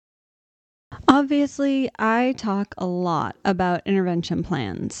Obviously, I talk a lot about intervention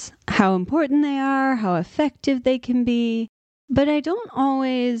plans, how important they are, how effective they can be, but I didn't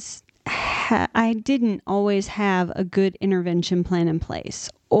always have a good intervention plan in place,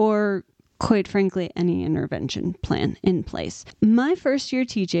 or quite frankly, any intervention plan in place. My first year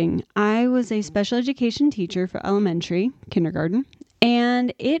teaching, I was a special education teacher for elementary, kindergarten,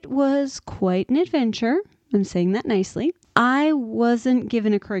 and it was quite an adventure. I'm saying that nicely. I wasn't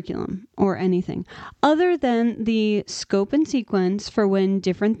given a curriculum or anything other than the scope and sequence for when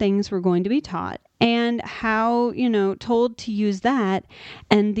different things were going to be taught and how, told to use that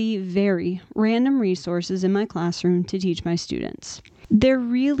and the very random resources in my classroom to teach my students. There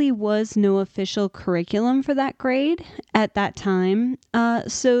really was no official curriculum for that grade at that time,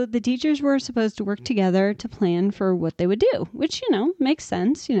 so the teachers were supposed to work together to plan for what they would do, which, makes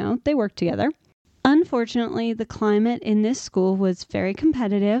sense. They work together. Unfortunately, the climate in this school was very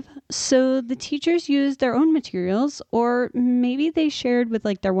competitive, so the teachers used their own materials, or maybe they shared with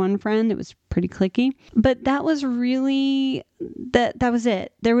their one friend. It was pretty cliquey, but that was really, that was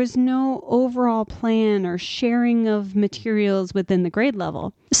it. There was no overall plan or sharing of materials within the grade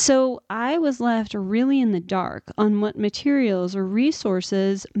level. So I was left really in the dark on what materials or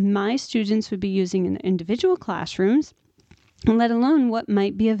resources my students would be using in individual classrooms, let alone what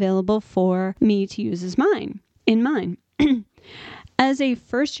might be available for me to use in mine. As a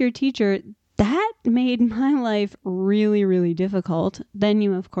first-year teacher, that made my life really, really difficult. Then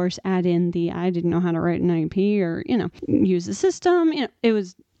you, of course, add in I didn't know how to write an IEP or, use the system. It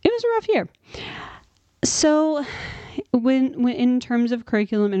was a rough year. So when in terms of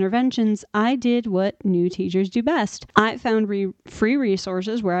curriculum interventions, I did what new teachers do best. I found free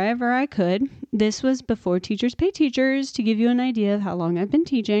resources wherever I could. This was before Teachers Pay Teachers, to give you an idea of how long I've been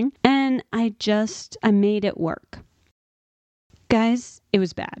teaching. And I made it work. Guys, it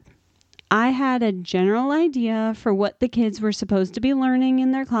was bad. I had a general idea for what the kids were supposed to be learning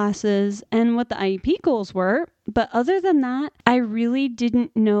in their classes and what the IEP goals were, but other than that, I really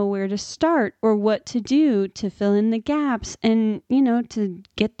didn't know where to start or what to do to fill in the gaps and, to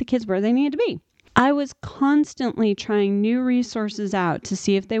get the kids where they needed to be. I was constantly trying new resources out to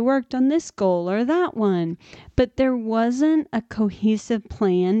see if they worked on this goal or that one, but there wasn't a cohesive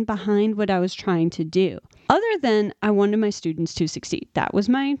plan behind what I was trying to do. Other than I wanted my students to succeed. That was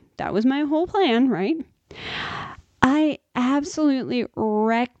my whole plan, right? I absolutely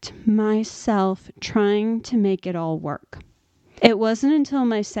wrecked myself trying to make it all work. It wasn't until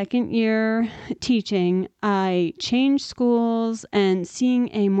my second year teaching, I changed schools and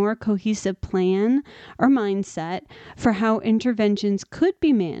seeing a more cohesive plan or mindset for how interventions could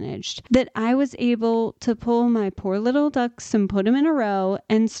be managed, that I was able to pull my poor little ducks and put them in a row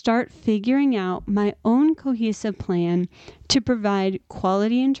and start figuring out my own cohesive plan to provide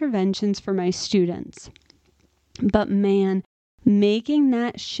quality interventions for my students. But man, making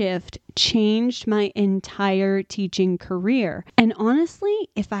that shift changed my entire teaching career. And honestly,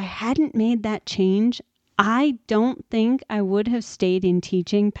 if I hadn't made that change, I don't think I would have stayed in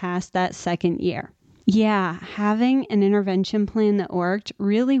teaching past that second year. Yeah, having an intervention plan that worked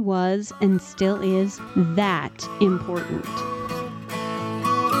really was and still is that important.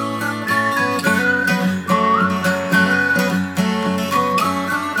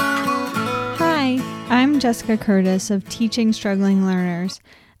 I'm Jessica Curtis of Teaching Struggling Learners.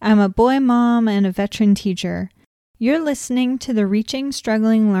 I'm a boy mom and a veteran teacher. You're listening to the Reaching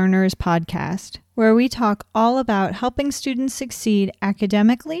Struggling Learners podcast, where we talk all about helping students succeed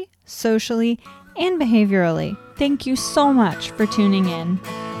academically, socially, and behaviorally. Thank you so much for tuning in.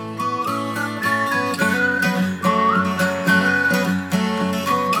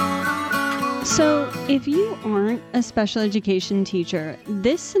 So, if you aren't a special education teacher,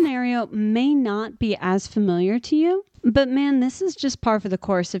 this scenario may not be as familiar to you, but man, this is just par for the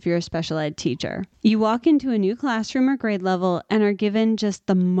course if you're a special ed teacher. You walk into a new classroom or grade level and are given just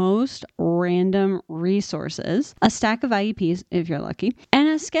the most random resources, a stack of IEPs if you're lucky, and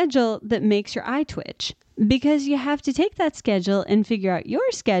a schedule that makes your eye twitch, because you have to take that schedule and figure out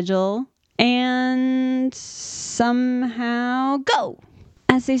your schedule and somehow go.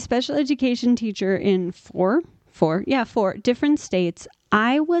 As a special education teacher in four different states,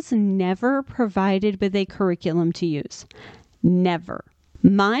 I was never provided with a curriculum to use. Never.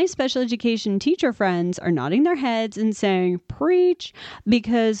 My special education teacher friends are nodding their heads and saying, "Preach,"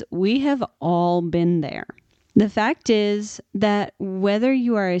 because we have all been there. The fact is that whether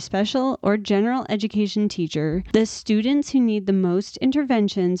you are a special or general education teacher, the students who need the most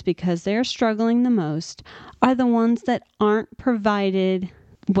interventions because they are struggling the most are the ones that aren't provided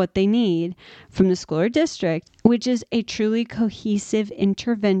what they need from the school or district, which is a truly cohesive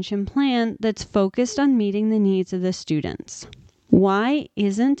intervention plan that's focused on meeting the needs of the students. Why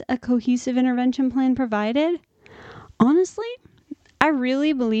isn't a cohesive intervention plan provided? Honestly, I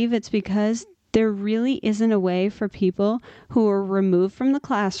really believe it's because there really isn't a way for people who are removed from the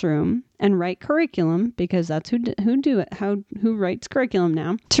classroom and write curriculum, because that's who writes curriculum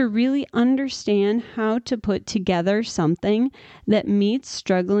now, to really understand how to put together something that meets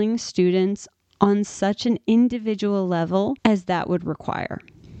struggling students on such an individual level as that would require.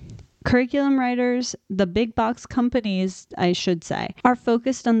 Curriculum writers, the big box companies, I should say, are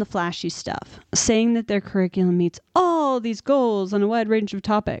focused on the flashy stuff, saying that their curriculum meets all these goals on a wide range of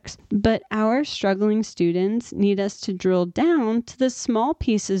topics. But our struggling students need us to drill down to the small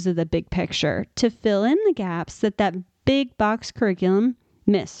pieces of the big picture to fill in the gaps that big box curriculum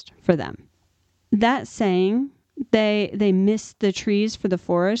missed for them. That saying, they missed the trees for the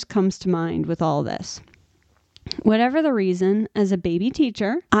forest, comes to mind with all this. Whatever the reason, as a baby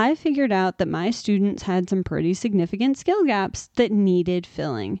teacher, I figured out that my students had some pretty significant skill gaps that needed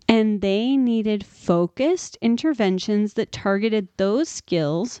filling, and they needed focused interventions that targeted those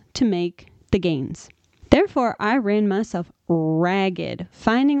skills to make the gains. Therefore, I ran myself ragged,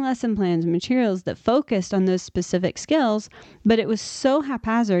 finding lesson plans and materials that focused on those specific skills, but it was so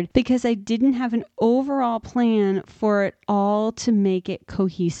haphazard because I didn't have an overall plan for it all to make it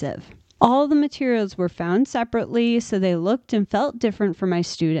cohesive. All the materials were found separately, so they looked and felt different for my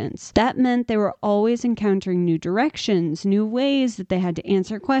students. That meant they were always encountering new directions, new ways that they had to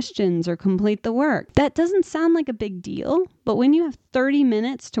answer questions or complete the work. That doesn't sound like a big deal, but when you have 30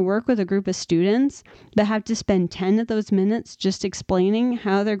 minutes to work with a group of students that have to spend 10 of those minutes just explaining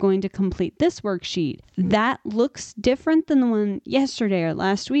how they're going to complete this worksheet, that looks different than the one yesterday or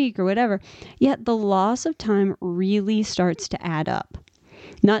last week or whatever. Yet the loss of time really starts to add up.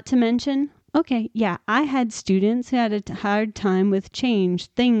 Not to mention, I had students who had a hard time with change,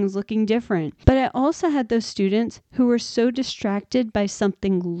 things looking different. But I also had those students who were so distracted by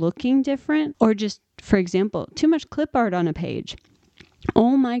something looking different, or just, for example, too much clip art on a page.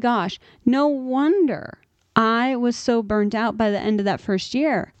 Oh my gosh, no wonder I was so burnt out by the end of that first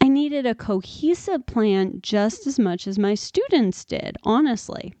year. I needed a cohesive plan just as much as my students did,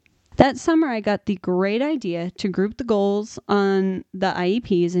 honestly. That summer, I got the great idea to group the goals on the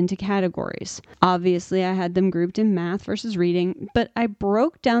IEPs into categories. Obviously, I had them grouped in math versus reading, but I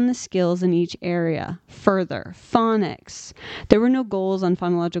broke down the skills in each area further. Phonics. There were no goals on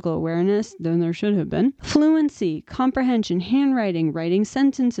phonological awareness, though there should have been. Fluency, comprehension, handwriting, writing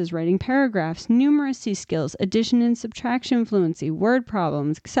sentences, writing paragraphs, numeracy skills, addition and subtraction fluency, word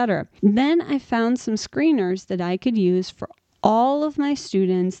problems, etc. Then I found some screeners that I could use for all of my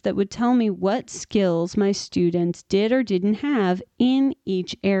students that would tell me what skills my students did or didn't have in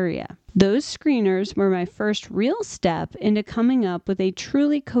each area. Those screeners were my first real step into coming up with a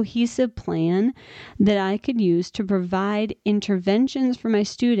truly cohesive plan that I could use to provide interventions for my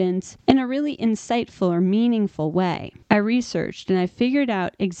students in a really insightful or meaningful way. I researched and I figured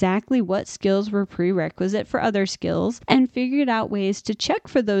out exactly what skills were prerequisite for other skills and figured out ways to check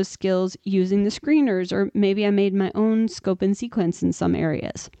for those skills using the screeners, or maybe I made my own scope and sequence in some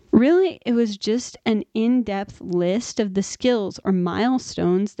areas. Really, it was just an in-depth list of the skills or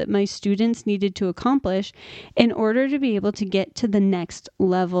milestones that my students needed to accomplish in order to be able to get to the next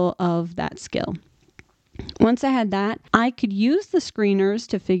level of that skill. Once I had that, I could use the screeners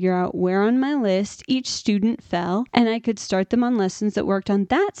to figure out where on my list each student fell, and I could start them on lessons that worked on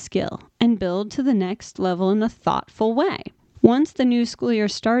that skill and build to the next level in a thoughtful way. Once the new school year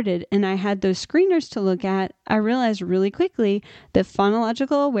started and I had those screeners to look at, I realized really quickly that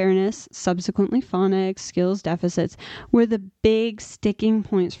phonological awareness, subsequently phonics, skills deficits, were the big sticking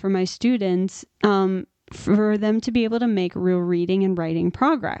points for my students for them to be able to make real reading and writing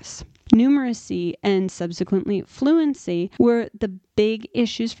progress. Numeracy and subsequently fluency were the big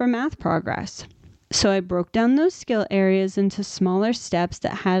issues for math progress. So I broke down those skill areas into smaller steps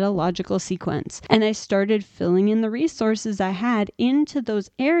that had a logical sequence, and I started filling in the resources I had into those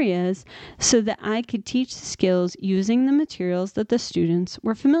areas so that I could teach the skills using the materials that the students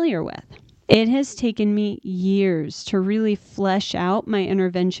were familiar with. It has taken me years to really flesh out my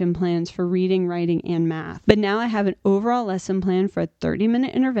intervention plans for reading, writing, and math. But now I have an overall lesson plan for a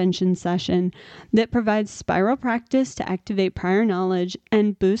 30-minute intervention session that provides spiral practice to activate prior knowledge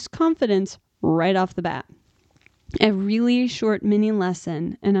and boost confidence right off the bat. A really short mini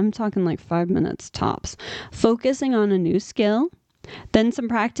lesson, and I'm talking like 5 minutes tops, focusing on a new skill, then some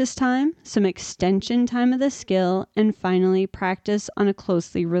practice time, some extension time of the skill, and finally practice on a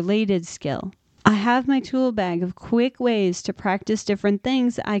closely related skill. I have my tool bag of quick ways to practice different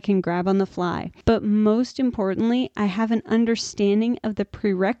things that I can grab on the fly. But most importantly, I have an understanding of the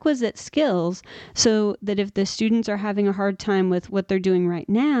prerequisite skills so that if the students are having a hard time with what they're doing right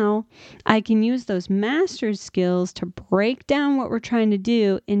now, I can use those mastered skills to break down what we're trying to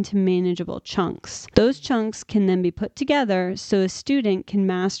do into manageable chunks. Those chunks can then be put together so a student can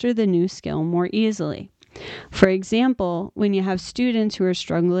master the new skill more easily. For example, when you have students who are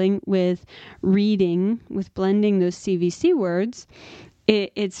struggling with reading, with blending those CVC words,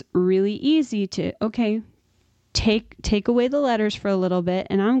 it's really easy to, take away the letters for a little bit,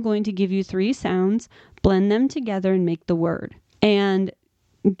 and I'm going to give you 3 sounds, blend them together and make the word. And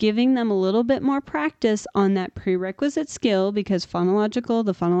giving them a little bit more practice on that prerequisite skill, because the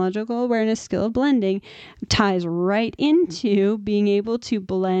phonological awareness skill of blending ties right into being able to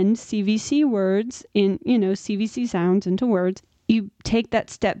blend CVC words CVC sounds into words. You take that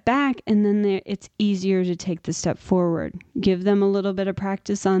step back and then it's easier to take the step forward. Give them a little bit of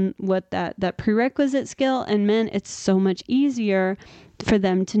practice on what that prerequisite skill, and man, it's so much easier for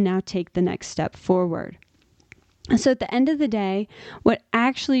them to now take the next step forward. So at the end of the day, what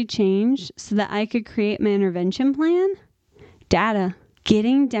actually changed so that I could create my intervention plan? Data.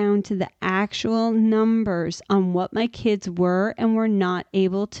 Getting down to the actual numbers on what my kids were and were not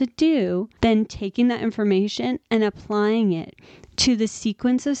able to do, then taking that information and applying it to the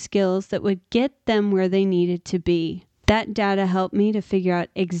sequence of skills that would get them where they needed to be. That data helped me to figure out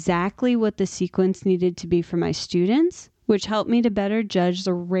exactly what the sequence needed to be for my students, which helped me to better judge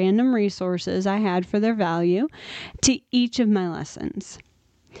the random resources I had for their value to each of my lessons.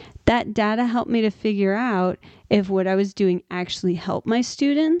 That data helped me to figure out if what I was doing actually helped my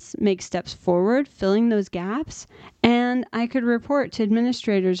students make steps forward, filling those gaps, and I could report to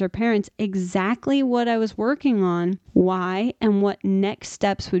administrators or parents exactly what I was working on, why, and what next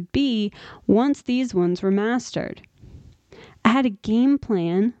steps would be once these ones were mastered. I had a game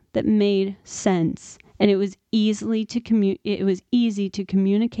plan that made sense. And it was easy to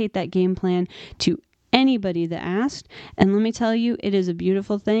communicate that game plan to anybody that asked. And let me tell you, it is a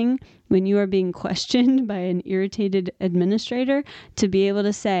beautiful thing when you are being questioned by an irritated administrator to be able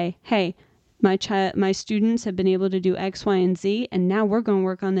to say, hey, my students have been able to do X, Y, and Z, and now we're going to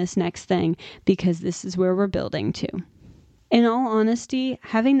work on this next thing because this is where we're building to. In all honesty,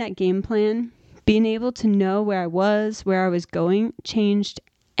 having that game plan, being able to know where I was going, changed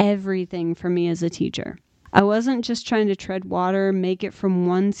everything for me as a teacher. I wasn't just trying to tread water, make it from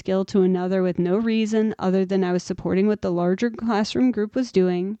one skill to another with no reason other than I was supporting what the larger classroom group was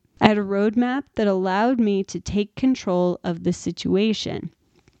doing. I had a roadmap that allowed me to take control of the situation.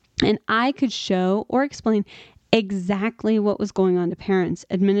 And I could show or explain exactly what was going on to parents,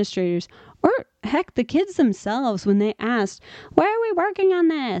 administrators, or heck, the kids themselves when they asked, why are we working on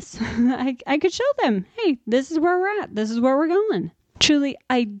this? I could show them, hey, this is where we're at. This is where we're going. Truly,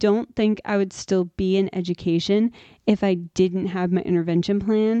 I don't think I would still be in education if I didn't have my intervention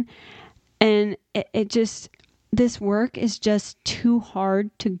plan. And this work is just too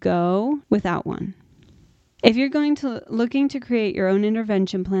hard to go without one. If you're looking to create your own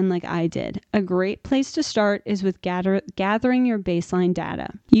intervention plan like I did, a great place to start is with gathering your baseline data.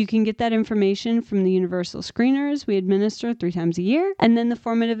 You can get that information from the universal screeners we administer 3 times a year, and then the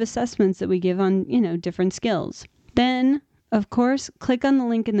formative assessments that we give on, different skills. Then, of course, click on the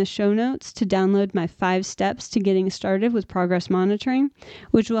link in the show notes to download my 5 steps to getting started with progress monitoring,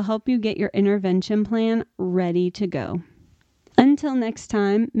 which will help you get your intervention plan ready to go. Until next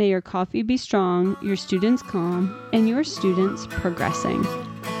time, may your coffee be strong, your students calm, and your students progressing.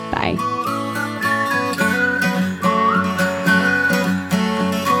 Bye.